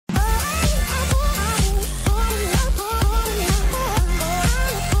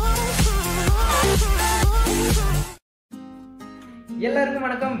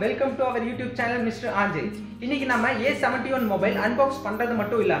எல்லாருக்கும் வணக்கம். Welcome to our YouTube channel mister Aanchal. இன்னைக்கு நம்ம A71 மொபைல் அன்பாக்ஸ் பண்றது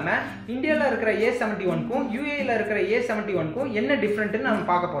மட்டும் இல்லாம இந்தியால இருக்கிற A71க்கும் UAE ல இருக்கிற A71க்கும் என்ன டிஃபரண்ட்னு நம்ம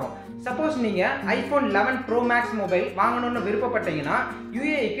பார்க்க போறோம். சப்போஸ் நீங்க iPhone 11 Pro Max மொபைல் வாங்கணும்னு விருப்பப்பட்டீங்கன்னா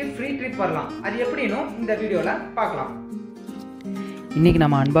UAE க்கு ஃப்ரீ ட்ரிப் வரலாம். அது எப்படின்னு இந்த வீடியோல பார்க்கலாம். இன்றைக்கி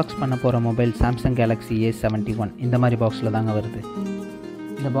நம்ம அன்பாக்ஸ் பண்ண போகிற மொபைல் Samsung Galaxy A71 இந்த மாதிரி பாக்ஸில் தாங்க வருது.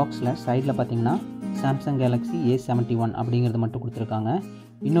 இந்த பாக்ஸில் சைடில் பார்த்தீங்கன்னா Samsung Galaxy A71 அப்படிங்கிறது மட்டும் கொடுத்துருக்காங்க.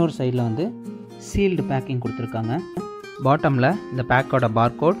 இன்னொரு சைடில் வந்து சீல்டு பேக்கிங் கொடுத்துருக்காங்க. பாட்டமில் இந்த பேக்கோட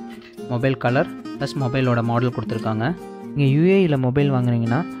பார்கோட், மொபைல் கலர் ப்ளஸ் மொபைலோட மாடல் கொடுத்துருக்காங்க. நீங்கள் UAEயில் மொபைல்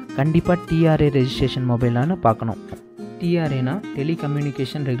வாங்குனீங்கன்னா கண்டிப்பாக TRA ரெஜிஸ்ட்ரேஷன் மொபைலான்னு பார்க்கணும். TRAனா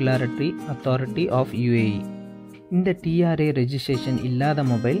telecommunication regulatory authority of UAE. இந்த TRA ரெஜிஸ்ட்ரேஷன் இல்லாத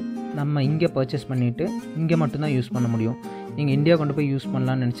மொபைல் நம்ம இங்கே பர்ச்சேஸ் பண்ணிவிட்டு இங்கே மட்டும்தான் யூஸ் பண்ண முடியும். நீங்கள் இந்தியா கொண்டு போய் யூஸ்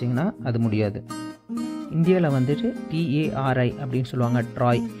பண்ணலான்னு நினச்சிங்கன்னா அது முடியாது. இந்தியாவில் வந்துட்டு TARI அப்படின்னு சொல்லுவாங்க,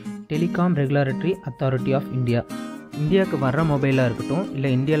 TRAI, telecom regulatory authority of India. இந்தியாவுக்கு வர்ற மொபைலாக இருக்கட்டும்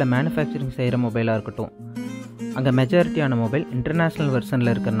இல்லை இந்தியாவில் மேனுஃபேக்சரிங் செய்கிற மொபைலாக இருக்கட்டும், அங்கே மெஜாரிட்டியான மொபைல் இன்டர்நேஷ்னல்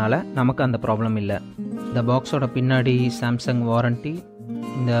வெர்ஷனில் இருக்கிறனால நமக்கு அந்த ப்ராப்ளம் இல்லை. இந்த பாக்ஸோட பின்னாடி சாம்சங் வாரண்ட்டி.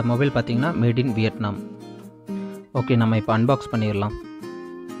 இந்த மொபைல் பார்த்திங்கன்னா மேட் இன் வியட்நாம். ஓகே, நம்ம இப்போ அன்பாக்ஸ் பண்ணிடலாம்.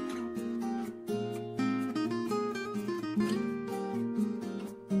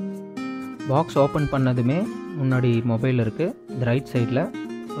 பாக்ஸ் ஓப்பன் பண்ணதுமே முன்னாடி மொபைல் இருக்குது. இந்த ரைட் சைடில்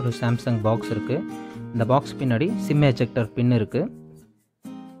ஒரு சாம்சங் பாக்ஸ் இருக்குது. இந்த பாக்ஸ் பின்னாடி சிம் எஜெக்டர் பின் இருக்குது.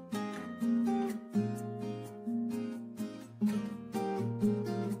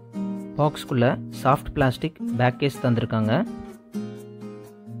 பாக்ஸ்குள்ளே சாஃப்ட் பிளாஸ்டிக் பேக் கேஸ் தந்திருக்காங்க.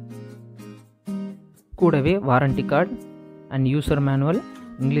 கூடவே warranty card and user manual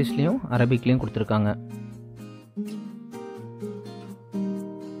இங்கிலீஷ்லேயும் அரபிக்லேயும் கொடுத்துருக்காங்க.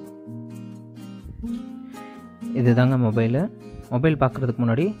 இதுதாங்க மொபைலு. மொபைல் பார்க்குறதுக்கு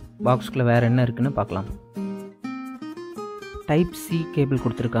முன்னாடி பாக்ஸ்குள்ளே வேறு என்ன இருக்குதுன்னு பார்க்கலாம். டைப் C கேபிள்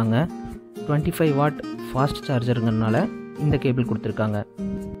கொடுத்துருக்காங்க. 25 வாட் ஃபாஸ்ட் சார்ஜருங்கிறதுனால இந்த கேபிள் கொடுத்துருக்காங்க.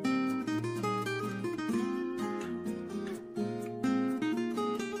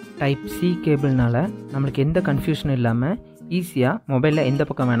 டைப் C கேபிள்னால நம்மளுக்கு எந்த கன்ஃபியூஷனும் இல்லாமல் ஈஸியாக மொபைலில் எந்த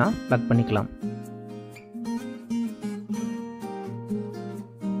பக்கம் வேணால் ப்ளக் பண்ணிக்கலாம்.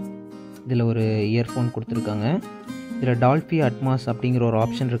 இதில் ஒரு இயர்ஃபோன் கொடுத்துருக்காங்க. இதில் டால்பி அட்மாஸ் அப்படிங்கிற ஒரு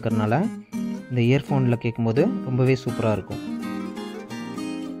ஆப்ஷன் இருக்கிறதுனால இந்த இயர்ஃபோனில் கேட்கும்போது ரொம்பவே சூப்பராக இருக்கும்.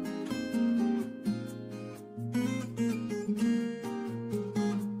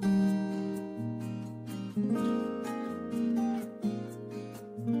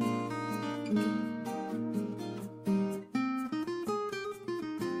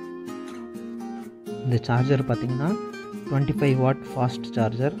 இந்த சார்ஜர் பார்த்திங்கன்னா 25 வாட் ஃபாஸ்ட்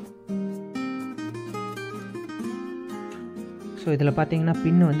சார்ஜர். ஸோ இதில் பார்த்தீங்கன்னா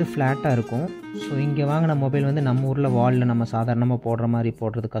பின்னு வந்து ஃப்ளாட்டாக இருக்கும். ஸோ இங்கே வாங்கின மொபைல் வந்து நம்ம ஊரில் வாலில் நம்ம சாதாரணமாக போடுற மாதிரி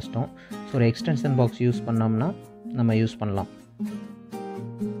போடுறது கஷ்டம். ஸோ ஒரு எக்ஸ்டென்ஷன் பாக்ஸ் யூஸ் பண்ணோம்னா நம்ம யூஸ் பண்ணலாம்.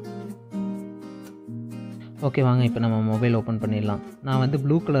 ஓகே, வாங்க இப்போ நம்ம மொபைல் ஓப்பன் பண்ணிடலாம். நான் வந்து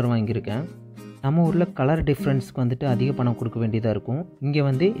ப்ளூ கலர் வாங்கியிருக்கேன். நம்ம ஊரில் கலர் டிஃப்ரென்ஸ்க்கு வந்துட்டு அதிக பணம் கொடுக்க வேண்டியதாக இருக்கும். இங்கே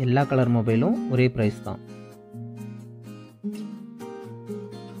வந்து எல்லா கலர் மொபைலும் ஒரே ப்ரைஸ் தான்.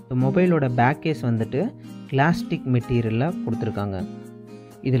 மொபைலோட பேக் கேஸ் வந்துட்டு பிளாஸ்டிக் மெட்டீரியலில் கொடுத்துருக்காங்க.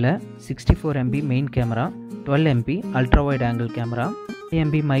 இதில் 64 MB main camera, 12 MB ultra wide angle camera, 5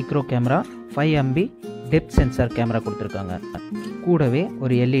 MB micro camera, 5 MB depth sensor camera கொடுத்துருக்காங்க. கூடவே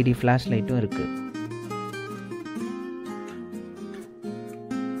ஒரு LED ஃப்ளாஷ் லைட்டும் இருக்குது.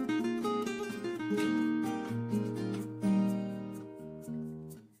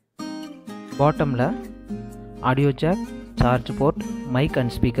 பாட்டமில் audio jack, charge board, mic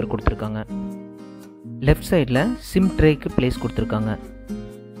and speaker கொடுத்துருக்காங்க. லெஃப்ட் சைடில் சிம் ட்ரேக்கு ப்ளேஸ் கொடுத்துருக்காங்க.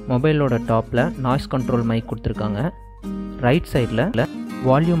 மொபைலோட டாப்பில் நாய்ஸ் கண்ட்ரோல் மைக் கொடுத்துருக்காங்க. ரைட் சைடில்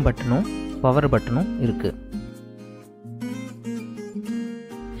வால்யூம் பட்டனும் பவர் பட்டனும் இருக்குது.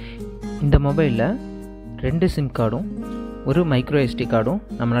 இந்த மொபைலில் 2 சிம் கார்டும் ஒரு மைக்ரோ SD கார்டும்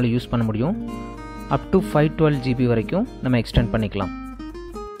நம்மளால் யூஸ் பண்ண முடியும். அப் டு 512 GB வரைக்கும் நம்ம எக்ஸ்டெண்ட் பண்ணிக்கலாம்.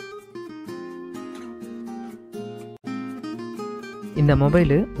 இந்த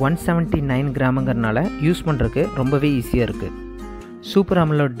மொபைலு 179 கிராமுங்கிறனால யூஸ் பண்ணுறதுக்கு ரொம்பவே ஈஸியாக இருக்குது. Super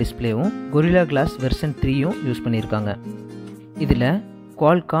AMOLED டிஸ்பிளேவும் gorilla class version 3யும் use பண்ணியிருக்காங்க. இதில்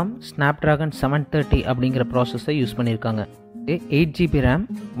Qualcomm Snapdragon 730 அப்படிங்கிற ப்ராசஸை யூஸ் பண்ணியிருக்காங்க. 8 GB RAM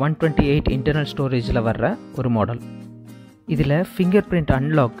 128 இன்டர்னல் ஸ்டோரேஜில் வர்ற ஒரு மாடல். இதில் ஃபிங்கர் பிரிண்ட்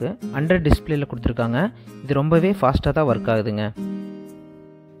அன்லாக்கு அண்டர் டிஸ்பிளேயில் கொடுத்துருக்காங்க. இது ரொம்பவே ஃபாஸ்ட்டாக தான் ஒர்க் ஆகுதுங்க.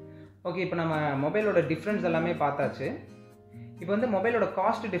 ஓகே, இப்போ நம்ம மொபைலோட டிஃப்ரென்ஸ் எல்லாமே பார்த்தாச்சு. இப்போ வந்து மொபைலோட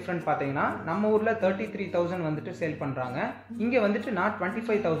காஸ்ட் டிஃப்ரெண்ட் பார்த்தீங்கன்னா நம்ம ஊரில் 33,000 வந்துட்டு சேல் பண்ணுறாங்க. இங்கே வந்துட்டு நான்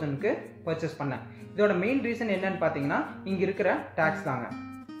 25,000க்கு பர்ச்சேஸ் பண்ணேன். இதோட மெயின் ரீசன் என்னன்னு பார்த்தீங்கன்னா இங்கே இருக்கிற டேக்ஸ் தாங்க.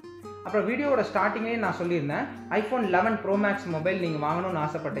 அப்புறம் வீடியோவோட ஸ்டார்டிங்லேயே நான் சொல்லியிருந்தேன் iPhone 11 Pro Max மொபைல் நீங்கள் வாங்கணும்னு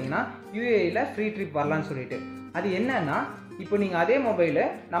ஆசைப்பட்டீங்கன்னா UAEயில் ஃப்ரீ ட்ரிப் வரலான்னு சொல்லிட்டு. அது என்னன்னா இப்போ நீங்கள் அதே மொபைலை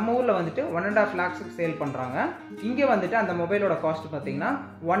நம்ம ஊரில் வந்துட்டு 1.5 lakhsக்கு சேல் பண்ணுறாங்க. இங்கே வந்துட்டு அந்த மொபைலோட காஸ்ட் பார்த்தீங்கன்னா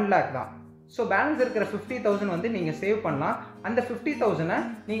 1 lakh தான். ஸோ பேலன்ஸ் இருக்கிற 50,000 வந்து நீங்கள் சேவ் பண்ணலாம். அந்த 50,000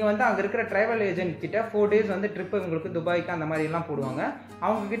 நீங்கள் வந்து அங்கே இருக்கிற ட்ராவல் ஏஜென்ட் கிட்ட 4 days வந்து ட்ரிப்பு உங்களுக்கு துபாய்க்கு அந்த மாதிரிலாம் போடுவாங்க.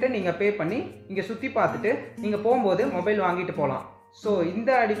 அவங்கக்கிட்ட நீங்கள் பே பண்ணி இங்கே சுற்றி பார்த்துட்டு நீங்கள் போகும்போது மொபைல் வாங்கிட்டு போகலாம். ஸோ இந்த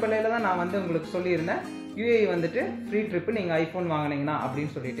அடிப்படையில் தான் நான் வந்து உங்களுக்கு சொல்லியிருந்தேன் UAE வந்துட்டு ஃப்ரீ ட்ரிப்பு நீங்கள் ஐஃபோன் வாங்கினீங்கன்னா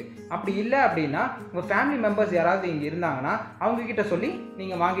அப்படின்னு சொல்லிட்டு. அப்படி இல்லை அப்படின்னா உங்கள் ஃபேமிலி மெம்பர்ஸ் யாராவது இங்கே இருந்தாங்கன்னா அவங்கக்கிட்ட சொல்லி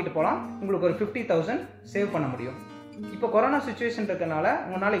நீங்கள் வாங்கிட்டு போகலாம். உங்களுக்கு ஒரு 50,000 சேவ் பண்ண முடியும். இப்போ கொரோனா சுச்சுவேஷன் இருக்கனால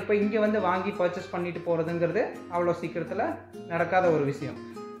உங்களால் இப்போ இங்கே வந்து வாங்கி பர்ச்சேஸ் பண்ணிட்டு போகிறதுங்கிறது அவ்வளோ சீக்கிரத்தில் நடக்காத ஒரு விஷயம்.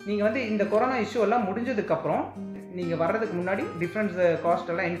 நீங்கள் வந்து இந்த கொரோனா இஷ்யூ எல்லாம் முடிஞ்சதுக்கப்புறம் நீங்கள் வர்றதுக்கு முன்னாடி டிஃப்ரென்ஸ் காஸ்ட்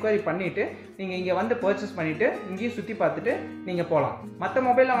எல்லாம் என்கொயரி பண்ணிவிட்டு நீங்கள் இங்கே வந்து பர்ச்சேஸ் பண்ணிவிட்டு இங்கேயும் சுற்றி பார்த்துட்டு நீங்கள் போகலாம். மற்ற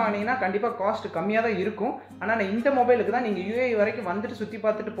மொபைலில் வாங்கினீங்கன்னா கண்டிப்பாக காஸ்ட் கம்மியாக தான் இருக்கும். ஆனால் இந்த மொபைலுக்கு தான் நீங்கள் UAE வரைக்கும் வந்துட்டு சுற்றி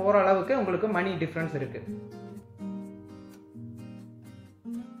பார்த்துட்டு போகிற அளவுக்கு உங்களுக்கு மணி டிஃப்ரென்ஸ் இருக்குது.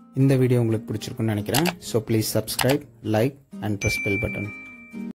 இந்த வீடியோ உங்களுக்கு பிடிச்சிருக்குன்னு நினைக்கிறேன். So please subscribe, like and press bell button.